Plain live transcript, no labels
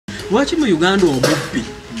Lwaki mu Uganda omubbi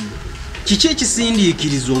kiki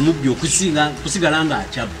ekisindiikiriza omubbi okusigala nga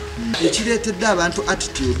akyabba ekireetedde abantu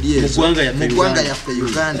attitude yezo mu ggwanga yaffe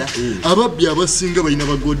Uganda ababbi abasinga balina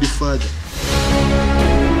ba godfather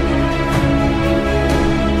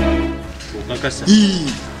okakasa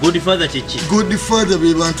godfather kiki godfather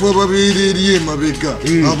be bantu ababeera eri emabega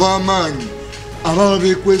ab'amaanyi ababa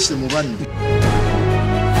beekwese mu banno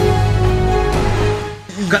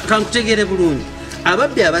kankutegeere bulungi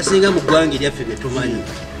ababbi abasinga mu ggwanga eryaffe bye tumanyi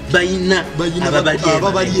bayina ababali kyova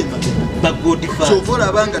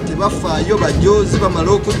olaba nga tebafaayo bajozi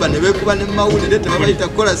bamala okubba ne beekuba ne mawulire tebabayita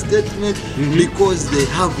kukola statement because they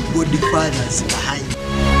have godfathers behind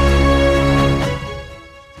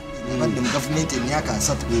badde mu gavumenti emyaka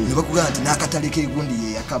 3 ne bakugamba nti n'akatale k'egundi ye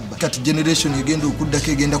yakabba kati generation egenda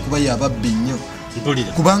okuddako egenda kuba y'ababbi nnyo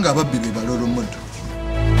kubanga ababbi be balolomodo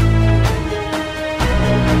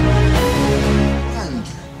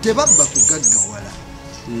tebabba kugaggawala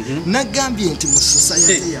nagambye nti mu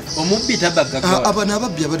society omubbi tabagaggawala abana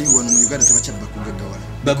ababbi abali wano mu Uganda tebakyabba kugaggawala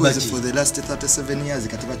because for the last 37 years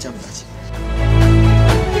kati bakyabba ki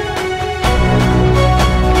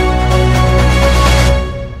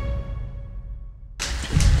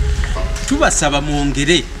tubasaba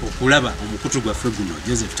mwongere okulaba omukutu gwaffe guno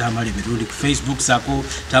Joseph Tamale Mirundi ku Facebook sako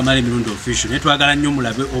Tamale Mirundi official netwagala nnyo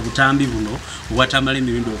mulabe obutambi buno obwa Tamale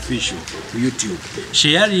Mirundi official ku YouTube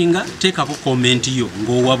sharinga teekako comment yo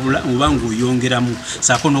ng'owabula oba ng'oyongeramu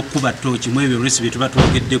sako n'okkuba tochi mu ebyo recipe tuba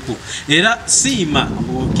twogeddeko era siima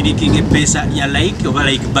okirikinga eppeesa ya like oba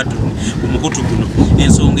like button omukutu guno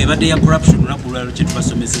ensonga ebadde ya corruption nakulwalo kye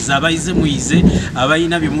tubasomeseza abayize muyize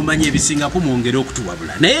abayina bye mumanyi ebisingako mwongere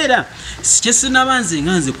okutuwabula naye era sikesinabanze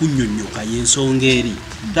nganze kunnyonnyoka y'ensonga eri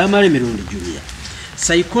Tamale Mirundi Junior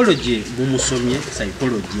psychology mumusomye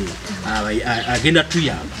psychology agenda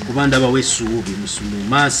tuyamba kubanda bawesuubi musumu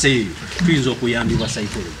maaso eyo tuyinza okuyambibwa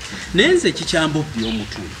psychology nenze kikyambubbi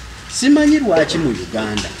omutu simanyi lwaki mu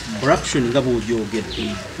Uganda corruption nga bw'ogyogedde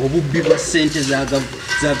obubbi bwa ssente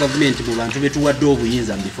za gavumenti mu bantu betuwadde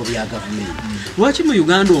obuyinza mu bifo bya gavumenti lwaki mu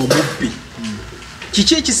Uganda omubbi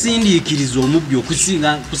kiki ekisindiikiriza omubbi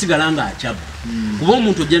okusigala nga akyabba kuba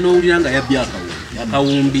omuntu ojja n'owulira nga yabbye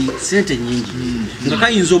akawumbi ssente nyingi nga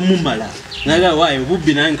kayinza omumala naga waayo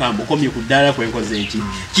obubbi naye nkambukomye ku ddaala kwenkoze eki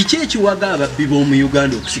kiki ekiwaga ababbi b'omu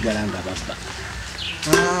Uganda okusigala nga babba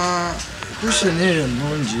question eyo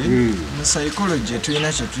nnungi mu psychology tulina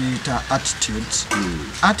kye tuyita attitudes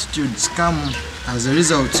attitudes come as a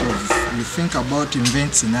result of you think about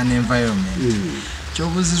events in an environment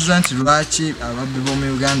kyobuziza nti lwaki ababbi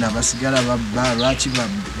b'omu Uganda basigala babba lwaki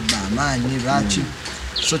bamaanyi lwaki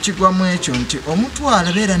so kigwamu ekyo nti omuntu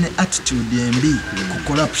alabeera ne attitude embi ku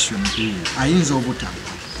corruption ayinza obutaba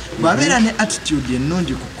bw'abeera ne attitude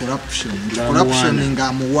ennungi ku corruption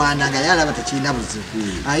ng'amuwaana nga yalaba tekirina buzibu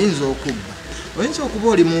ayinza okubba oyinza okuba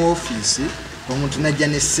oli mu ofiisi omuntu najja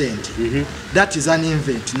ne ssente that is an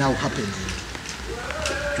event now happening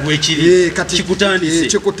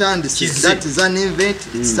chikutandise that is an event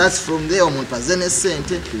it starts from there omuntu azene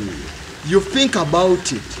sente you think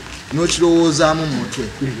about it n'okirowoozamu mu mutwe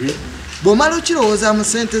bw'omala okirowoozamu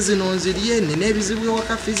sente zino nzirye nina ebizibu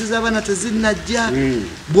ewaka fiizi z'abaana tezinnajja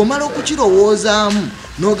bw'omala okukirowoozamu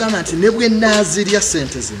n'ogamba nti ne bwe naazirya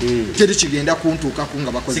sente zino teri kigenda kuntuukako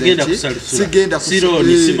nga bakoze sigenda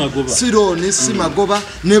sirooni simagoba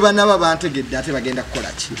ne banaba bantegedde ate bagenda kukola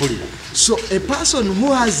ki so a person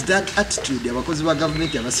who has that attitude abakozi ba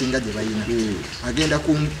gavumenti abasinga gye balina agenda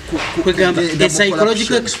kwegamba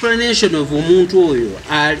psychological explanation of omuntu oyo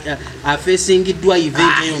afeesingiddwa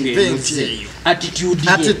event eyo ng'emuze attitude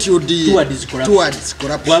towards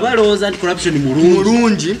corruption bw'aba alowooza nti corruption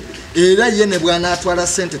mulungi era ye ne bw'anaatwala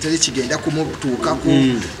ssente teri kigenda kumutuukako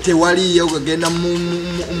tewaliyo gagenda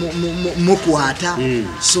mukwata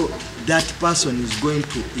so that person is going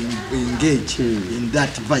to engage in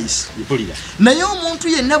that vice naye omuntu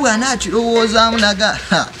yenna bw'anaakirowoozamu naga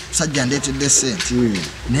sajja ndeetedde ssente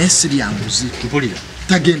naye sirya nguzi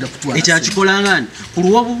tagenda kutwala ekyakikola ngani ku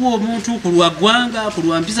lwa bubu omuntu ku lwa ggwanga ku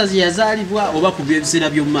lwa mpisa ze yazaalibwa oba ku by'ebiseera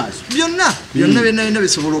by'omu maaso byonna byonna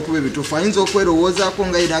bisobola okuba ebituufu ayinza okwerowoozaako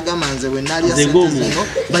nga era agamba nze bwe naalya ssente zino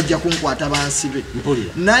bajja kunkwata bansibe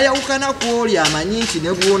n'ayawukana ku oli amanyi nti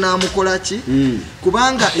ne bw'onaamukola ki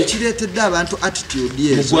kubanga ekireetedde abantu attitude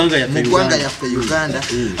ezo mu ggwanga yaffe Uganda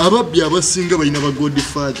ababbi abasinga balina ba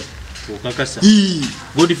godfather okakasa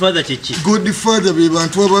godfather kiki godfather be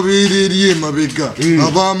bantu ababeera eri emabega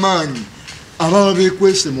ab'amaanyi ababa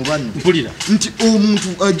beekwese mu banno nti omuntu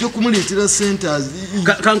ajja kumuleetera ssente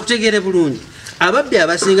kankutegeere bulungi ababbi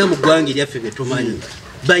abasinga mu ggwanga eryaffe be tumanyi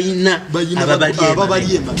bayina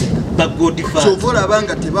ababali emabega ba Godfather chovola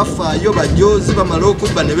abanga tebafaayo bajozi bamala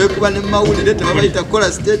okuba ne beekuba ne mawulire tebabayita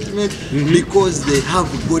kola statement because they have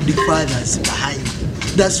Godfathers behind.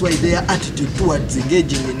 That's why their attitude towards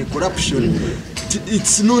engaging in corruption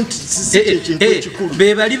it's not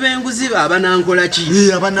bebali benguzi abanankola ki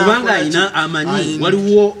kubanga ayina amanyi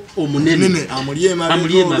waliwo omunene amulye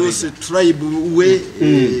tribe we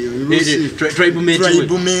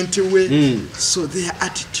tribement we so their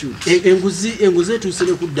attitude enguzi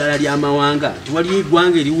etusire ku ddala lya mawanga tiwali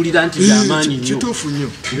igwanga eriwulira nti yamanyi nnyo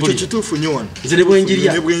kituufu nnyo wano nze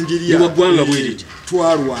bwenjirya niwa gwanga bweriti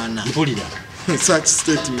twalwana mpulira such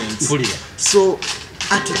statements mpulira so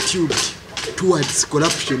attitude towards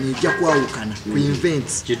corruption ijja kwawukana ku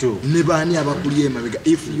events ne baani abakulye emabega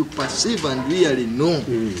if you perceive and really know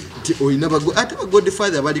nti oyina ate ba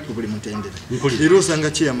Godfather abali ku buli mutendera era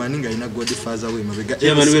osanga chairman nga ayina Godfather we emabega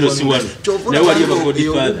naye wali ba Godfather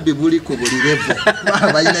obubbi buli ku buli level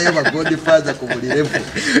bayinayo ba Godfather ku buli level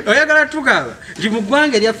oyagala tukaba nti mu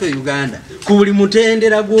ggwanga eryaffe Uganda ku buli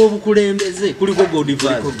mutendera gw'obukulembeze kuliko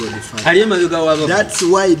Godfather ali emabega waba. That's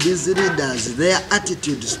why these leaders their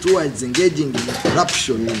attitudes towards engaging in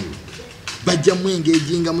corruption bajamu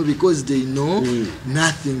engaging because they know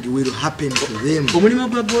nothing will happen to them. Omulimu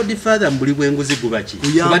gwa Godfather mbuli bwenguzi gubaki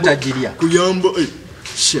kubatajirya kuyambo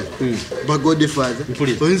ba Godfather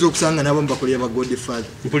oyinza okusanga nabo mbakolya ba Godfather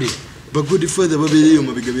ba Godfather babiriyo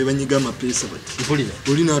mabega bebanyiga amapesa bati mpulira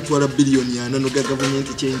olina atwala billioni 4 no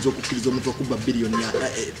government kyeyinza okukkiriza omuntu okuba billioni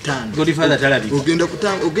 5 Godfather talabi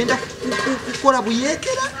ogenda kukola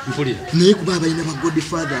buyekera mpulira naye kuba abalina ba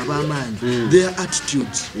Godfather abamanyi their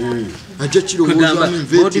attitudes aja kirowooza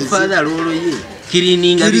Godfather lolo ye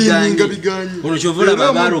kirininga biganyi ono chovola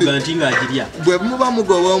babaro ganti ngajirya bwe muba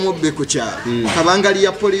mugoba omubbe ku kya kabangali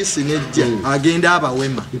ya police nejja agenda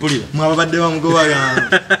abawema mpulira mwabadde bamugoba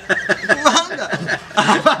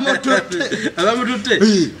abamututte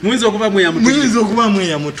muyinza okuba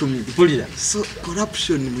mweya mutumi mpulira. So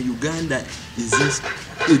corruption mu Uganda is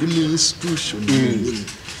eri mu institution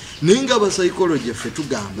ninga ba psychology fe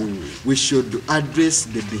tugamba we should address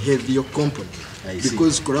the behavior component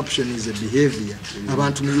because corruption is a behavior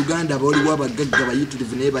abantu mu Uganda bali wabagagga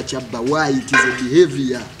bayitirivu naye bakyabba why it is a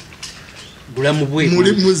behavior bulamu bwe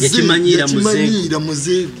yakimanyira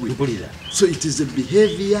muzegwe mpulira. So it is a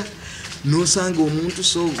behavior nosanga omuntu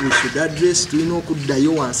so we should address tulina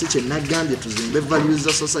okuddayo wansi kyenagambye tuzimbe values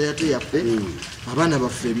za society yaffe abaana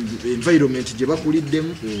baffe environment gye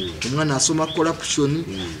bakuliddemu omwana asoma corruption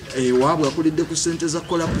waabwe akulidde ku ssente za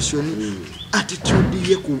corruption attitude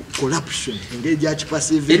ye ku corruption engeri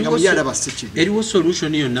gyakipasive nga muyalaba sikibi eriwo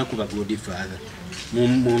solution yonna ku ba Godfather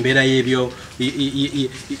mu mbeera y'ebyo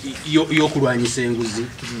y'okulwanyisa enguzi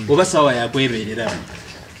oba sawa yakweberera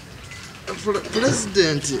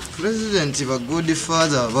President ba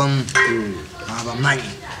Godfather abamu abamanyi.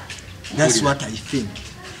 That's what I think.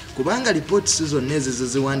 Kubanga reports zonna ezo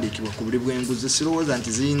ziwandiikibwa ku buli bw'enguzi sirowooza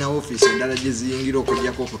nti zirina office endala gye ziyingira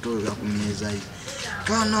okugyako okutooza ku mmeeza ye.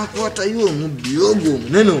 Kana akwatayo omubbi ogwo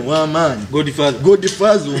omunene ow'amaanyi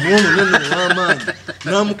Godfather omunene ow'amaanyi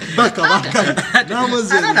namukubaka bakali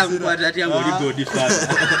namukwata atya ng'oli Godfather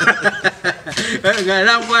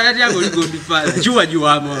namukwata atya ng'oli Godfather kiwaji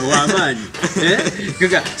w'amaanyi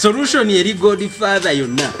solution eri Godfather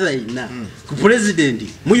yonna ku president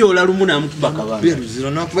muyoola lumu namukubaka kabanga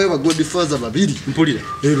eruzira nakubayo ba Godfather babiri mpulira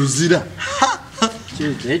eruzira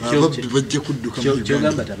bajja kudduka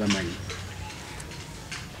kyogamba tabamanyi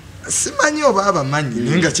simanyi oba abamanyi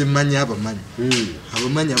naye nga kyemmanyi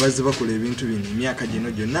abamanyi abazze bakola ebintu bino emyaka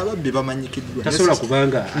gino gyonna ababbi bamanyikiddwa tasobola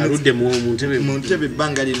kubanga aludde mu ntebe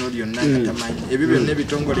ebbanga lino lyonna nga tamanyi ebyo byonna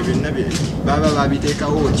ebitongole byonna baba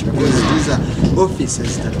babiteekawo because these are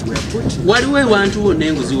offices that were put waliwo ewantu wonna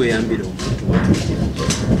enguzi weyambira omuntu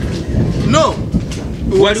no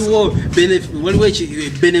waliwo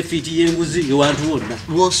benefit y'enguzi ewantu wonna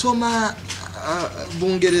bw'osoma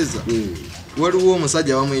Bungereza waliwo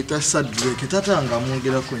omusajja bamuyita Sadrek tatanga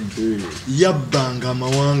amwogerako yabbanga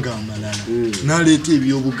amawanga amalala n'aleeta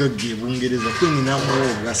ebyobugagga e Bungereza kwenyi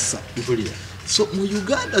n'amuwa obugassa so mu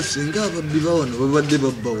Uganda singa ababbi bawano babadde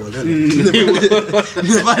babba walala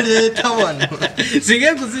ne baleeta wano singa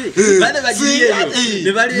enguzi bane bagiyeyo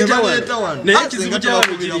ne baleeta wano naye ekizibu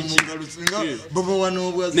kyawano kiri baba wano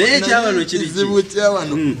obwazi naye kyawano kiri ekizibu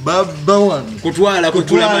kyawano babba wano kutwala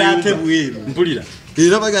ate bweru mpulira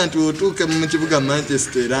era baga nti otuuka mu kibuga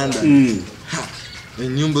Manchester London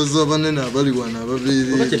ennyumba z'abanene abali wano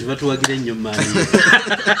ababiri oba kyetubatuwagira ennyo maani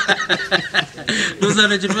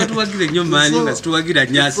nosana kyetubatuwagira ennyo maani nga situwagira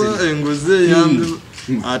nyasi enguzi eyambi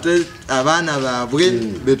ate abaana baabwe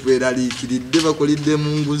betweraliikiridde bakolidde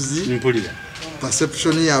mu nguzi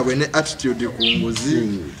perception yaabwe ne attitude ku nguzi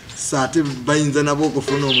saate bayinza nabo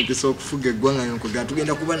okufuna omukisa okufuga eggwanga yonkoga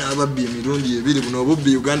tugenda kuba n'ababbi emirundi ebiri buno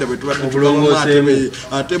obubbi Uganda bwe tubadde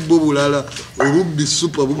ate bwo bulala obubbi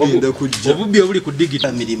super bugenda kujja obubbi obuli ku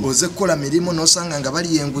digital mirimu oze kukola mirimu n'osanga nga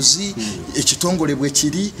bali enguzi ekitongole bwe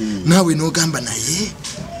kiri naawe n'ogamba naye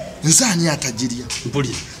nsaani atagirya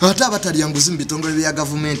ate abatalya nguzi mu bitongole bya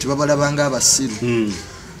gavumenti babalabanga abasiru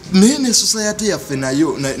naye ne society yaffe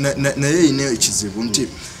nayo naye erina ekizibu nti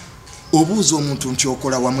obuuza omuntu nti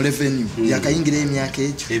okola wa mu revenue yakayingira emyaka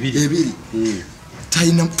egyo ebiri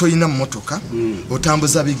toyina mmotoka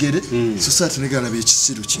otambuza bigere society negalaba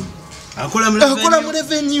ekisiru kino akola mu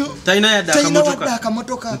revenue tayina wadde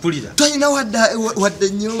akamotoka tayina wadde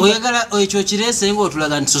nnyo oyagala ekyo kirese nga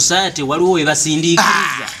otulaga nti society waliwo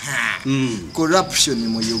webasindiikiriza corruption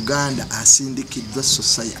mu Uganda asindikiddwa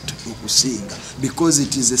society okusinga because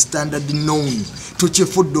it is a standard known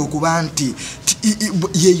tukifudde okuba nti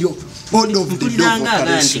yeyo all of the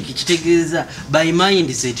operation kitegeeza by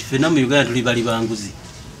mind set fena mu Uganda tuli bali banguzi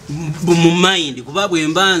mu mind kuba bwe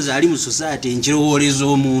mbanza ali mu society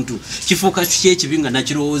enkirowolezo omuntu kifuuka kyekibinga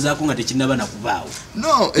nakirowoozaako nga tekinaba nakubaawo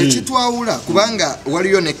no ekitwawula kubanga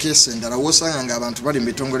waliyo ne case endala wosanga nga abantu bali mu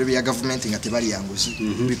bitongole bya government nga tebali yanguzi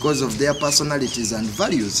because of their personalities and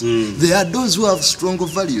values there are those who have strong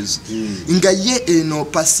values nga ye eno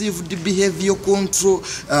perceived behavior control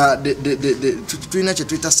tulina kye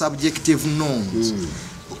tuyita subjective norms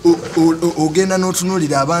ogenda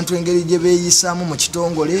n'otunuulira abantu engeri gye beeyisaamu mu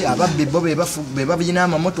kitongole ababbi bo be babina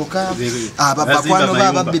amamotoka abakwano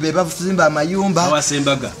bababbi be bazimba amayumba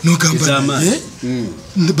n'ogamba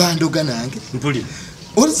bandoga nange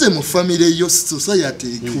olize mu famire yo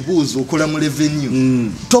society kubuuza okola mu revenue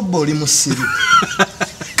tobba oli musiru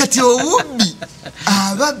kati obubbi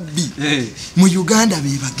ababbi mu Uganda be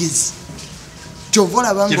bagezi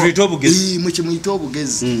kyovola bango mukimuyita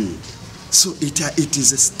obugezi so it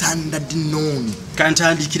is a standard known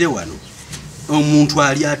kantandikire wano omuntu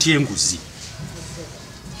ali atya enguzi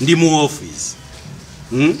ndi mu office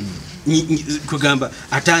kugamba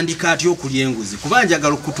atandika atya okulya enguzi kuba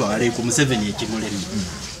njagala okutwala ku Museveni ekimulemu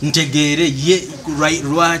ntegeere ye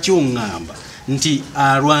lwaki oŋŋamba nti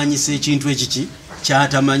alwanyisa ekintu ekiki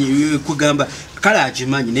kyatamanyi kugamba kale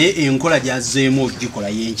akimanyi naye enkola gyazzeemu ogikola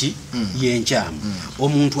yenkyamu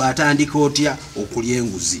omuntu atandika otya okulya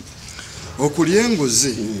enguzi okulya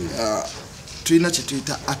enguzi tulina kye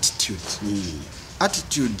tuyita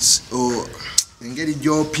attitudes engeri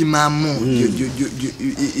gy'opimamu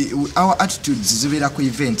our attitudes zibeera ku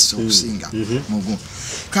events okusinga mugu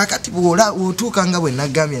kakati bw'otuuka nga bwe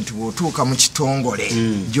nagambye nti bw'otuuka mu kitongole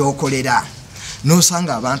gy'okolera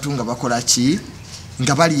n'osanga abantu nga bakola ki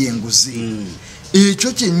nga bali enguzi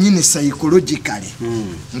ekyo kyennyini psychologically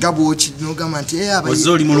nga bw'okinogamba nti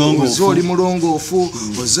oli mulongoofu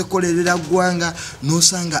ozekolerera ggwanga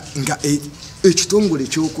n'osanga nga ekitongole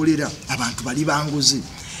kyokolera abantu bali banguzi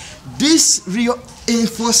this real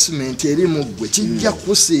enforcement eri mu ggwe kijja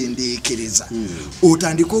kusindiikiriza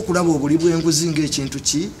otandika okulaba obuli bw'enguzi ng'ekintu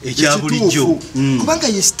ekituufu kubanga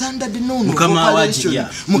ye standard known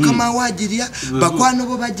mukama awagirya bakwano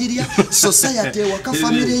bo bagirya society ewaka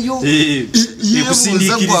famire yo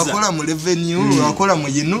yebuuza bwakola mu revenue lwakola mu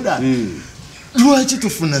yinula lwaki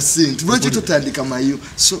tufuna sente lwaki tutandika mayo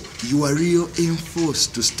so you are real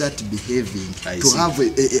enforced to start behaving to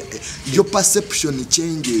have your perception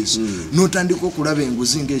changes notandika okulaba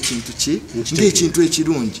enguzi ng'ekintu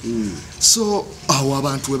ekirungi so awo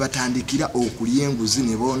abantu we batandikira okulya enguzi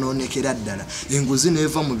ne boononekera ddala enguzi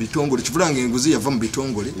neeva mu bitongole kivula nga enguzi yava mu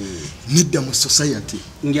bitongole nedda mu society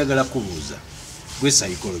njagala kubuuza gwe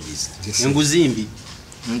psychologist enguzi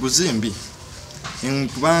mbi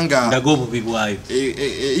kubanga ndago obubi bwayo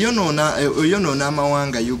yonoona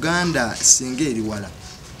amawanga Uganda singa eri wala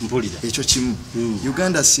mpulira ekyo kimu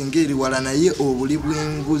Uganda singa eri wala naye obuli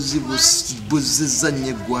bw'enguzi buzizza nnyo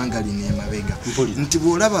eggwanga lino emabega nti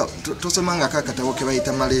bw'olaba tosomanga kakatabo ke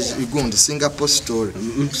bayita Malaysia Singapore story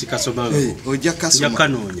ojja kasoma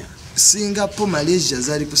Singapore Malaysia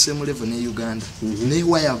zali ku same level ne Uganda naye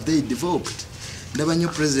why have they developed ndaba nnyo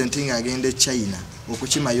president nga agenda China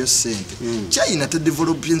okukimayo sente China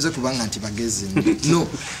tedevelopinze kubanga nti bagezi no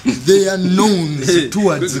they are known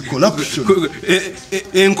towards corruption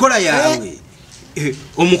enkola yawe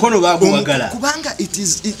omukono bagwagala kubanga it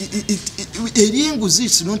is eri enguzi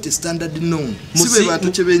is not a standard known sibe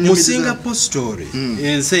bantu kyebenyumiza mu Singapore story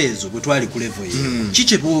ensezo bwe twali ku level ye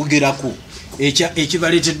kiche boogerako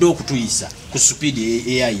ekibaleetedde okutuyisa ku speed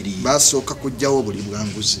eyayiri basooka kujjawo buli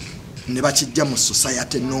bwanguzi ne bakijja mu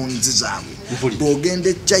society nonzi zaabwe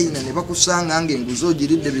bw'ogenda China ne bakusanga nga enguzi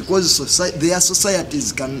ogiridde because their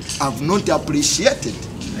societies have not appreciated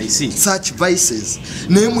such vices.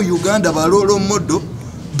 Naye mu Uganda balolo modo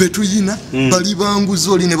betuyina bali banguzi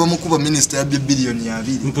oli ne bamukuba minisita ya bilioni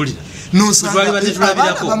 2 nosanga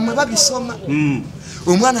bamwe babisoma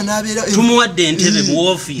omwana n'abeera tumuwadde entebe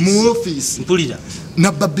mu office mpulira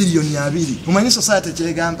nabba bilioni 2 omanyi society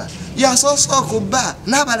kyegamba yasoose okubba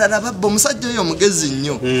n'abalala babba omusajja oyo omugezi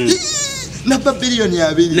nnyo nabba bilioni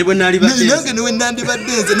 2 nange niwe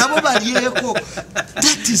nandibadde nze nabo balyeko.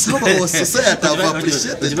 That is how our society have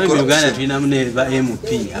appreciated Uganda. Tulinamu ne ba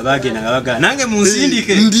MP abagenda ngabaga nange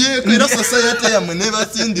munsindike ndieko era society yamwe ne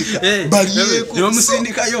basindika balyeko ne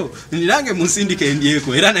musindikayo nange munsindike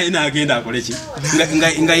ndieko era naye nagenda akoleki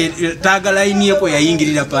nga tagalainieko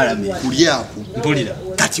yayingirira parliament kulyako mpulira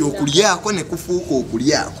kati okulyako ne kufuuka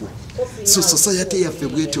okulyako. So society yaffe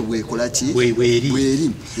bwetyo bwekola ki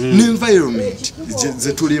bweri n'environment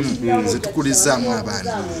ze tulimu ze tukulizaamu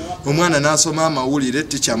abaana. Omwana n'asoma amawulire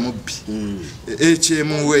teacher mubbi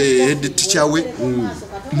HM head teacher we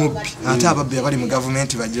mubbi ate ababbi abali mu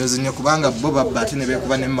government bajoze nnyo kubanga bo babba ate ne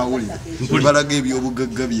beekuba ne mawulire balaga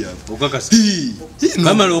ebyobugagga byabwe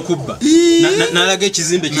kamala okubba n'alaga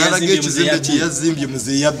ekizimbe kyeyazimbye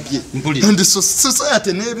muzeeyabbye and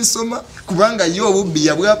society n'ebisoma kubanga yo obubbi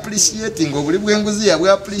yabwe appreciating obuli bw'enguzi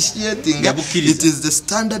yabwe appreciating it is the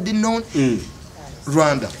standard known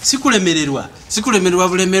Rwanda. Sikulemererwa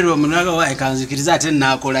bulemererwa munaga wa ekanzikiriza ate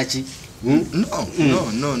nakola ki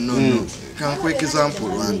no can quick example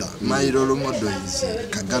Rwanda my role model is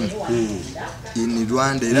Kagame in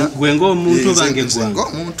Rwanda era gwengo omuntu bange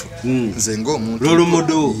nzengo omuntu role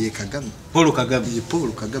model ye Kagame Paul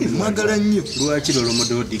Kagame mwagala nnyo lwaki role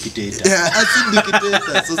model dictator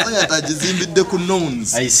dictator society ajizimbidde ku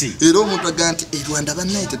norms era omuntu aganti Rwanda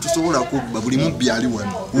banaite tusobola kubba buli mubbi ali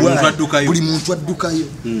wano buli muntu addukayo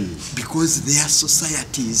because their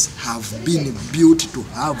societies have been built to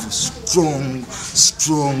have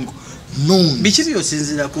strong biki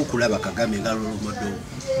byosinzira ko kulaba Kagame nga role model.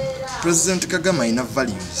 President Kagame ina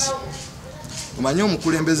values. Omanyi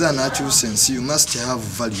omukulembeze anakyusa ensi you must have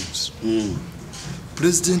values.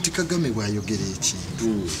 President Kagame bwayogera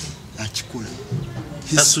ekintu akikola.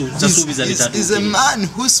 He's a man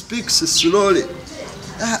who speaks slowly.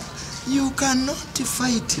 You cannot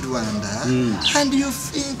fight Rwanda and you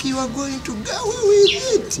think you are going to go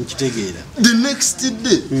with it. The next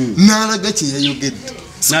day nalaga kye yayogedde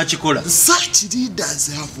nakikola. Such leaders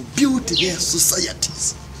have built their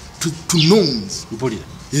societies to norms. Mpulira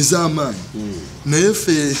ez'amaanyi naye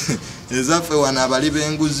ffe ezaffe wano abali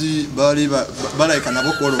b'enguzi balayika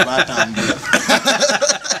nabo kwolwo baatambula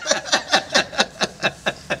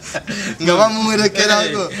nga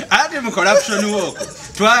bamumwerekerako ate mu corruption woko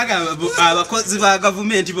twaga abakozi ba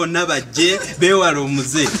government bonna bajje bewala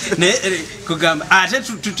omuze kugamba ate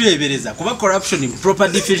tutebereza kuba corruption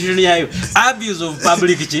proper definition yayo abuse of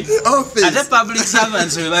public ate public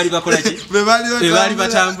servants we bali bakola ki bali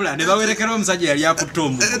batambula ne bawerekera omusajja yali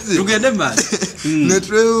akutombo tugende mali ne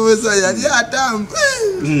tweweza yali atambula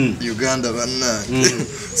Uganda banna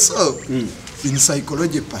so in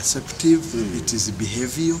psychology perspective it is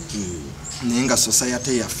behavior nenga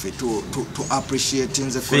society yaffe to appreciate in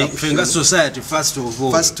the corruption society first of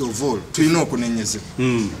all tulina okunenyezebwa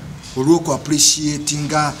olw'oku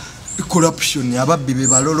appreciatinga corruption ababbi be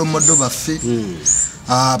balolo modo baffe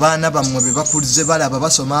abaana bammwe be bakulize balaba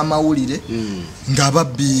basoma amawulire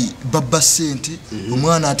ng'ababbi babba ssente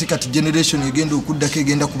omwana ate kati generation egenda okuddako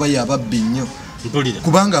egenda kuba yababbi nnyo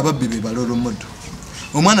kubanga ababbi be balolo modo.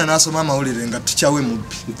 Omwana nasoma amawulire nga tikyawe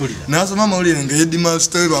mubbi nasoma amawulire nga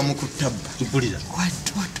headmaster lwamukuttabba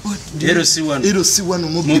ero si wano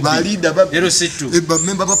mubbi balida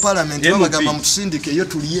member ba parliament babagamba mutusindike eyo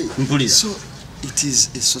tuliye. So it is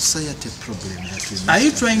a society problem that we are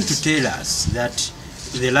you trying to tell us that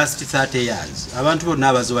the last 30 years abantu bonna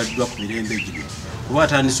abazobalidwa ku mirembe gino kuba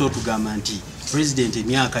atandise otugamba nti president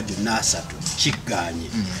emyaka gyonna 3 kigganye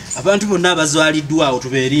abantu bonna abazwaliddwawo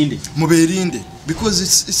tubeerinde mubeerinde because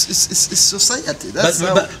it's society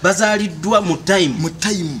bazaliddwa mu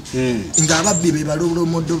time nga ababbi be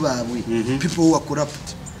balolomodo baabwe people who are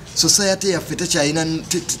corrupt. Society yaffe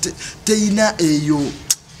teyina eyo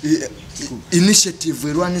initiative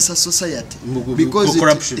erwanisa society because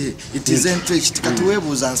it is entrenched. Kati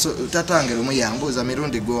weebuuza tatangere omwe yambuuza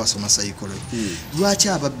Mirundi gwe wasoma psychology lwaki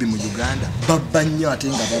ababbi mu Uganda babba nnyo ate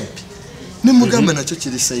nga babbi nemugamba nakyo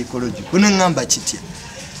kiri psychology onengamba kitya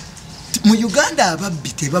mu Uganda ababbi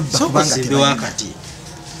tebabba kubanga tebakati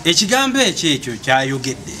ekigambo ekyo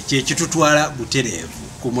kyayogedde kyekitutwala butereevu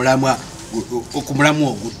ku mulamwa okumulamu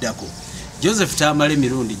oguddako Joseph Tamale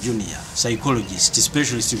Mirundi Junior, psychologist,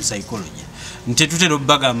 specialist in psychology. Ntetutero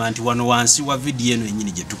bagamba nti wano wansi wa video eno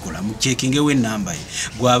yennyini gye tukola mu checking ewe namba ye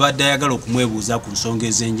gw'abadde ayagala okumwebuuza ku nsonga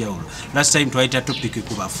ez'enjawulo. Last time twayita topic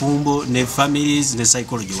ku bafumbo ne families ne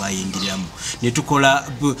psychology wayingiramu ne tukola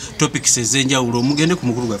topics ez'enjawulo omugende ku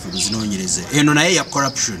mukulu gwaffe muzinoonyereze. Eno naye ya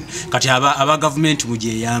corruption kati aba government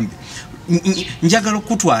mugyeyambe. Njagala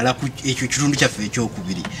okutwala ku ekyo kitundu kyaffe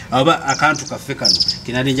ekyokubiri aba akantu kaffe kano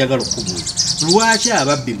kinali njagala okubuuza lwaki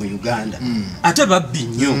ababbi mu Uganda ate babbi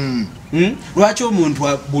nnyo lwaki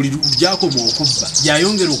omuntu buli lyako mu okubba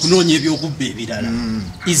yayongera okunoonya ebyokubba ebirala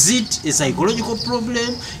is it a psychological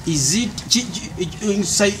problem is it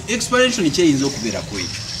explanation kyeyinza okubeera ku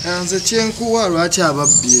ekyo nze kyenkuwa lwaki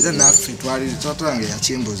ababbi era naffe twali twatange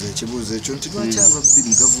yakimbuza ekibuuzo ekyo nti lwaki ababbi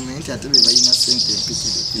mu gavumenti ate be balina ssente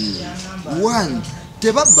empitirivu one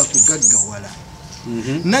tebabba kugaggawala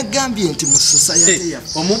nagambye nti mu society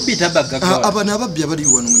yaffe omubbi tabaggawala abana ababbi abali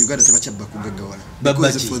wano mu Uganda tebakyabba kugaggawala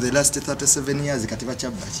because for the last 37 years kati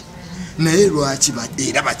bakyabba ki naye lwaki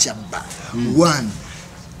era bakyabba one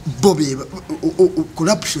bobe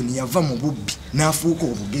corruption yava mu bubbi n'afuuka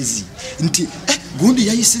obugezi nti gundi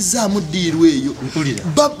yayisizaamu ddiirwa eyo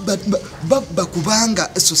babba kubanga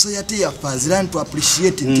society yaffe azira to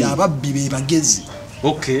appreciate nti ababbi be bagezi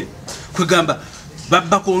okay kwegamba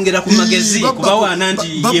babba kwongera ku magezi kubawaana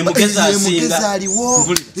nti ye mugezi asinga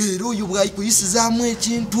aliwo era oyo bwayikuyisizaamu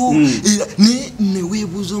ekintu ne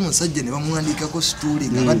weebuuza omusajja ne bamuwandiikako situuli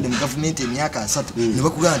nga badde mu gavumenti emyaka 3 ne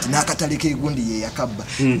bakugamba nti n'akatale k'egundi ye yakabba.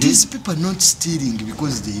 These people are not stealing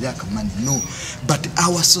because they lack money, no, but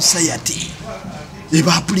our society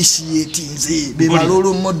eba appreciating be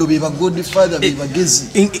balolo modo be ba godfather be bagezi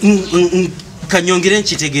kanyongere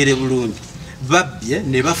nkitegeere bulungi babye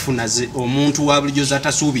ne bafunaze omuntu wa bulijjo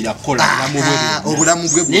zatasuubira kola obulamu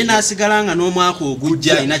bwe ne naasigalanga n'omwaka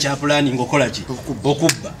ogujja ina kya planning okola ki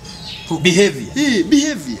okubba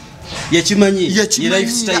behavior yakimanyi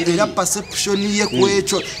lifestyle era perception ye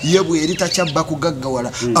kwekyo ye bweri takyabba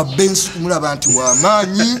kugaggawala abensu mulaba nti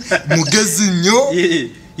w'amaanyi mugezi nnyo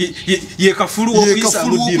ye kafulu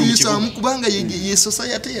okuyisa mu kubanga ye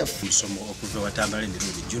society yaffe musomo okuva wa Tamale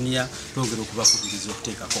Mirundi Junior twongera okubakubiriza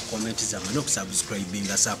okuteekako comment zammwe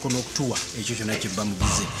n'okusubscribinga saako n'okutuwa ekyo kyonna kyebba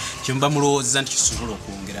mugize kyemba mulowooza nti kisobola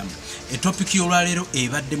okwongeramu etopic y'olwaleero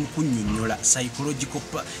ebadde mu kunnyonnyola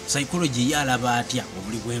psychology yalaba atya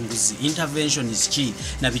obuli bw'enguzi intervention is key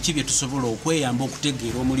na biki bye tusobola okweyamba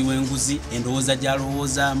okutegeera omuli w'enguzi endowooza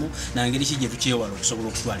gy'alowoozaamu nangeri ki gye tukyewala okusobola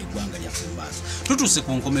okutwala eggwanga lyaffe mu maaso tutuuse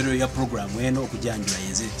ku nkomerero ya programu eno okujanjula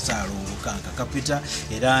yenze Saalongo Kanka Kapita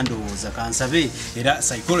era ndowooza kansabe era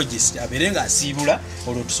psychologist abeere ng'asiibula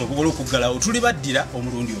olwo tusobola okuggalawo tuli baddira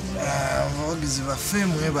omulundi omulala. Abawagizi baffe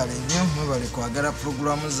mwebale nnyo mwebale kwagala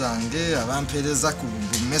programu zange abampeereza ku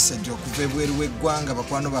message okuva ebweru w'eggwanga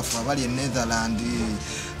bakwano baffe abali e Netherland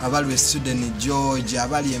abali e Sweden George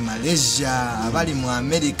abali e Malaysia abali mu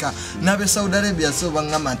America n'abe Saudi Arabia so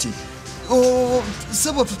bangamba nti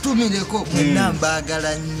sebo tutumireko mwenna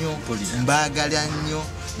mbagala nnyo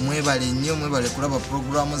mwebale nnyo mwebale kulaba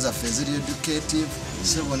programu zaffe eziri educative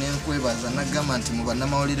sebo nenkwebaza nagamba nti mu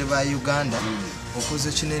bannamawulire ba Uganda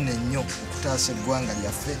okoze kinene nnyo okutaasa eggwanga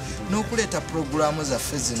lyaffe n'okuleeta programu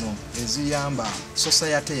zaffe zino eziyamba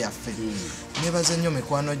society yaffe. Nebaza nnyo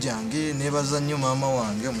mikwano gyange nebaza nnyo maama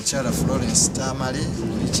wange omukyala Florence Tamale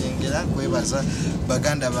Kyengera kwebaza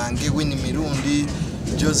baganda bange Wini Mirundi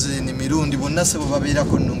Jose ni Mirundi bonna sebo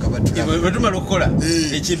babeerako nno nga batumala okukola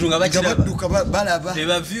ekintu nga badduka balaba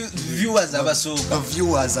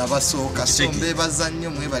viewers abasooka so mbebaza nnyo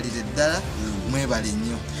mwebalire ddala mwebale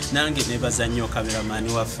nnyo nange nebaza nnyo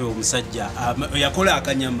kameramani waffe omusajja yakola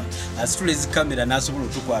akanyama asitula ezikamera n'asobola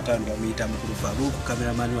otukwata nga muyita mukulu Faruku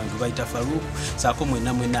kameramani wange bayita Faruku saako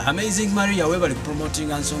mwenna Amazing Maria webali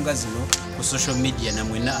promoting ensonga zino ku social media na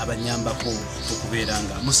mwenna abanyambako okubeera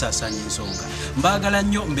nga musaasaanya ensonga mbaagala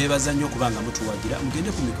nnyo mbebaza nnyo kubanga mutuwagira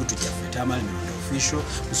mugende ku mikutu gyaffe Tamale Official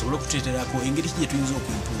musobole okuteeterako engeri gye tuyinza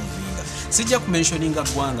okuimprovinga sijja kumentioninga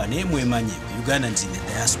ggwanga naye mwemanye Ugandans in the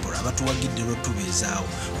diaspora abatuwagidde lwotubeezaawo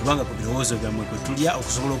kubanga ku birowoozo byammwe kwe tulya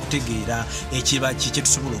okusobola okutegeera ekiba kye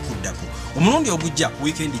tusobola okuddako omulundi ogujja ku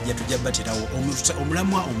weekend jja tujja baterawo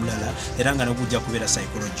omulamwa omulala era nga n'ogujja kubeera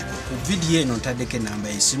psychological ku vidiyo eno ntaddeko enamba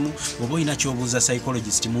y'essimu bw'oba olina ky'obuuza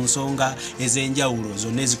psychologist mu nsonga ez'enjawulo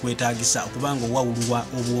zonna ezikwetaagisa okubanga owawulwa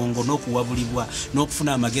obwongo n'okuwabulibwa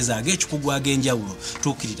n'okufuna amagezi ag'ekikugu ag'enjawulo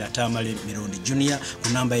tuukirira Tamale Mirundi Junior ku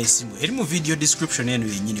namba y'essimu eri mu video description eno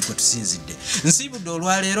yennyini kwe tusinzidde nsiibudde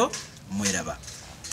olwaleero mweraba.